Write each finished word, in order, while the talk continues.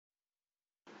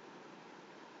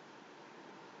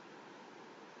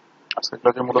আজকের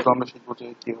ক্লাসে মূলত আমরা শিখবো যে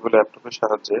কিভাবে ল্যাপটপের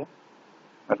সাহায্যে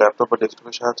ল্যাপটপ বা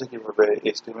ডেস্কটপের সাহায্যে কিভাবে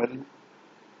HTML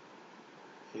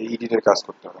এডিটের কাজ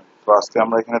করতে হয়। তো আজকে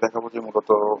আমরা এখানে দেখাবো যে মূলত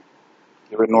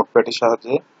কিভাবে নোটপ্যাডের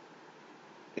সাহায্যে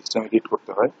HTML এডিট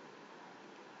করতে হয়।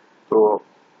 তো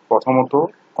প্রথমত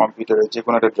কম্পিউটারে যে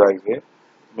কোনো একটা ড্রাইভে,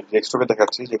 আমি ডেস্কটপে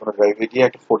দেখাচ্ছি, যে কোনো ড্রাইভে গিয়ে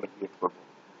একটা ফোল্ডার ক্রিয়েট করব।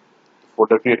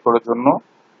 ফোল্ডার ক্রিয়েট করার জন্য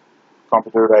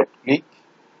কম্পিউটারে রাইট ক্লিক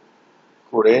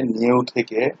করে নিউ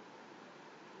থেকে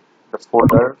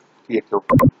ফোল্ডার ক্রিয়েট করে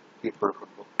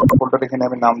ফেলবো। ফোল্ডার এখানে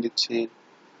আমি নাম দিচ্ছি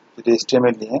যদি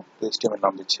HTML নিয়ে, তো HTML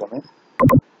নাম দিচ্ছি আমি।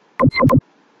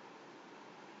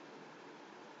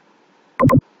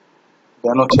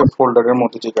 দেন হচ্ছে ফোল্ডারের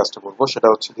মধ্যে যে কাজটা করবো সেটা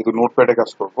হচ্ছে যেহেতু নোটপ্যাডে কাজ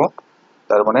করব,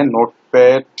 তার মানে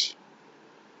নোটপ্যাড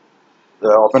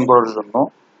ওপেন করার জন্য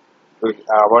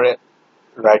আবার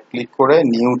রাইট ক্লিক করে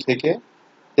নিউ থেকে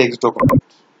টেক্সট ডকুমেন্টে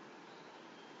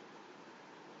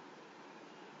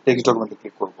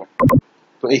ক্লিক করব।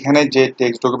 তো এখানে যে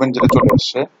টেক্সট ডকুমেন্ট যেটা চলে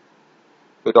আসছে,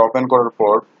 তো এটা ওপেন করার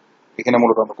পর এখানে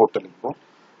মূলত আমরা কোডটা লিখবো।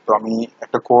 তো আমি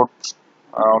একটা কোড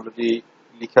অলরেডি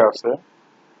লিখে আছে,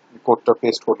 কোডটা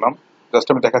পেস্ট করলাম। জাস্ট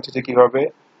আমি দেখাচ্ছি যে কিভাবে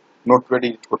নোটপ্যাড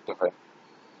এডিট করতে হয়।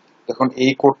 এখন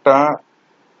এই কোডটা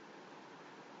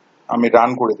আমি রান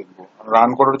করে দেখব। রান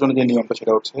করার জন্য যে নিয়মটা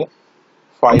সেটা হচ্ছে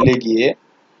ফাইলে গিয়ে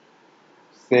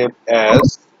সেভ অ্যাজ,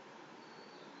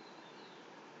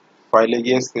 আর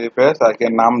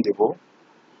নাম দেব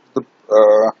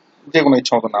যে কোনো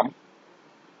ইচ্ছা মতো নাম।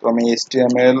 তো আমি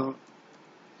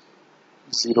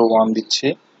HTML01 দিচ্ছি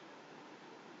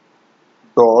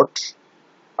ডট,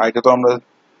 এটা তো আমরা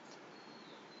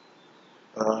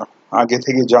আগে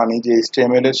থেকে জানি যে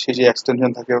HTML এর শেষে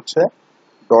এক্সটেনশন থাকে হচ্ছে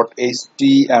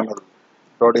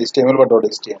 .html বা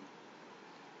 .htm।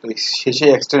 তো শেষে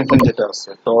এক্সটেনশন যেটা আছে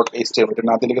 .html, এটা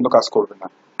না দিলে কিন্তু কাজ করবে না।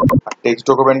 আর টেক্সট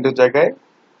ডকুমেন্টের জায়গায়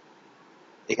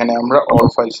এখানে আমরা অল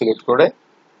ফাইল সিলেক্ট করে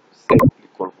সেভ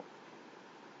ক্লিক করব।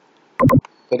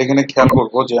 তাহলে এখানে খেয়াল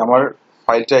করব যে আমার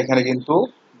ফাইলটা এখানে কিন্তু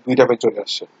দুইটা পেজ চলে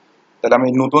আসছে। তাহলে আমি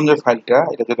নতুন যে ফাইলটা,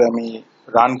 এটা যদি আমি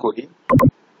রান করি,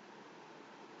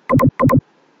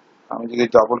 আমি যদি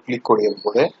ডাবল ক্লিক করি এর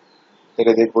উপরে,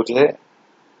 তাহলে দেখবো যে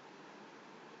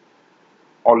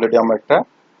অলরেডি আমার একটা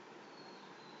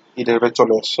ইন্টারফেস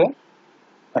চলে আসছে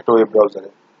একটা ওয়েব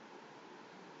ব্রাউজারে।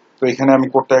 তো এখানে আমি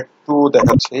কোডটা একটু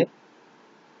দেখাচ্ছি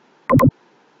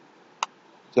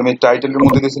যে আমি টাইটেলের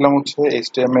মধ্যে দিয়েছিলাম হচ্ছে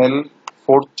HTML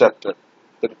 4th চ্যাপ্টার।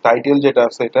 টাইটেল যেটা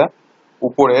আছে এটা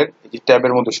উপরের এই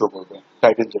ট্যাবের মধ্যে শো করবে।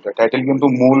 টাইটেল কিন্তু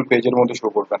মূল পেজের মধ্যে শো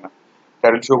করবে না,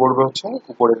 টাইটেল শো করবে হচ্ছে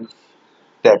উপরের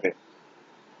ট্যাবে।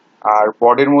 আর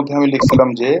বডির মধ্যে আমি লিখছিলাম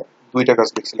যে দুইটা কাজ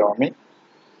লিখছিলাম আমি,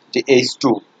 যে H2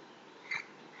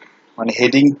 মানে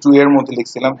হেডিং 2 এর মধ্যে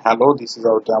লিখছিলাম hello this is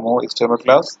our demo HTML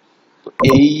class. তো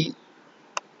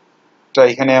এইটা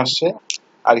এখানে আসছে,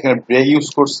 আর এখানে ব্রেক ইউজ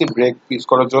করছি, ব্রেক ইউজ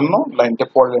করার জন্য লাইনটা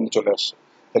পরের লাইনে চলে আসছে।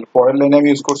 তাহলে পরের লাইনে আমি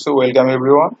ইউজ করছি ওয়েলকাম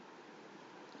এভরিওয়ান,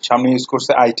 সামনে ইউজ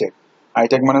করছে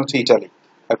আইট্যাগ মানে হচ্ছে ইটালিক,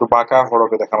 একটু বাঁকা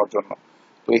হরফে দেখানোর জন্য।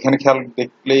 তো এখানে খেয়াল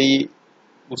দেখলেই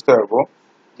বুঝতে পারবো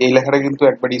যে এই লেখাটা কিন্তু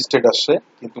একবার স্ট্রেট আসছে,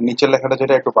 কিন্তু নিচের লেখাটা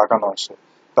যেটা একটু বাঁকানো আসছে।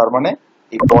 তার মানে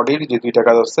এই বডির যে দুইটা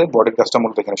কাজ আছে, বডির কাজটা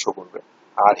মূলত এখানে শো করবে।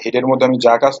 আর হেডের মধ্যে আমি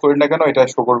যা কাজ করি না কেন, এটা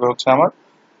শো করবে হচ্ছে আমার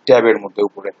ট্যাবের মধ্যে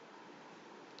উপরে।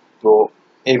 তো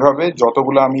এইভাবে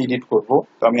যতগুলো আমি এডিট করব,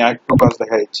 তো আমি আরেকটু কাজ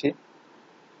দেখা দিচ্ছি,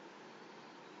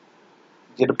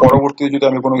 যেটা পরবর্তীতে যদি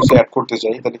আমি কোনো কিছু অ্যাড করতে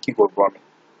চাই তাহলে কি করব আমি।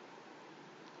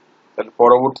 তাহলে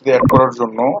পরবর্তীতে অ্যাড করার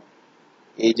জন্য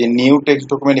এই যে নিউ টেক্সট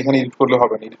ডকুমেন্ট এখানে এডিট করলে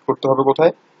হবে না, এডিট করতে হবে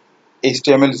কোথায়,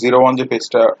 HTML01 যে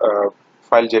পেজটা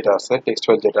ফাইল যেটা আছে, টেক্সট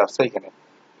ফাইল যেটা আছে, এখানে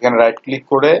রাইট ক্লিক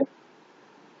করে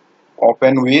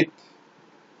ওপেন উইথ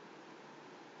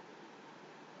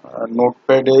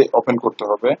নোটপ্যাডে ওপেন করতে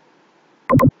হবে।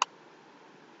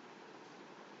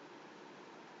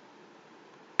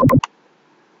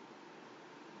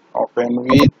 ওপেন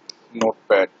উইথ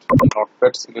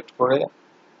নোটপ্যাড সিলেক্ট করে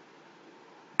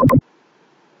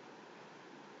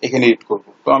এখানে এডিট করব।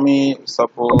 তো আমি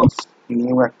সাপোজ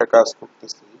নিউ একটা কাজ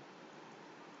করতেছি,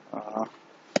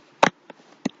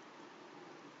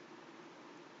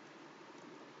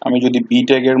 আমি যদি বি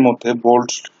ট্যাগের মধ্যে,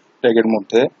 বোল্ড ট্যাগের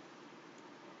মধ্যে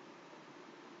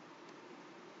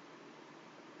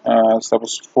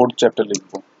সাপোজ 4th চ্যাপ্টার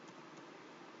লিখবো,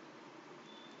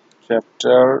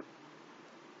 চ্যাপ্টার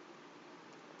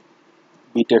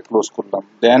বি ট্যাগ ক্লোজ করলাম,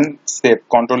 দেন সেভ,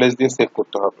 কন্ট্রোল এস দিয়ে সেভ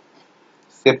করতে হবে।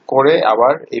 সেভ করে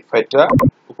আবার এই ফাইলটা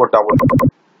উপর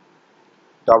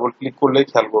ডাবল ক্লিক করলে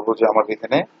খেয়াল করবো যে আমার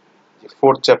এখানে যে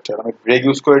 4th চ্যাপ্টার, আমি ব্রেক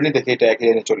ইউজ করিনি দেখে এটা একই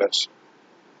লাইনে চলে আসছে।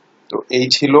 তো এই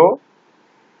ছিল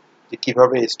যে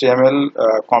কিভাবে HTML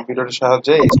কম্পিউটারের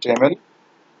সাহায্যে HTML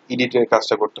এডিটের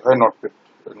কাজটা করতে হয়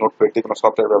নোটপ্যাড দিয়ে কোনো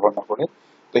সফটওয়্যার ব্যবহার না করে।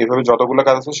 তো এইভাবে যতগুলো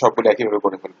কাজ আছে সবগুলো একইভাবে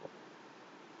করে ফেলবো।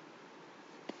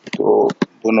 তো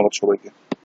ধন্যবাদ সবাইকে।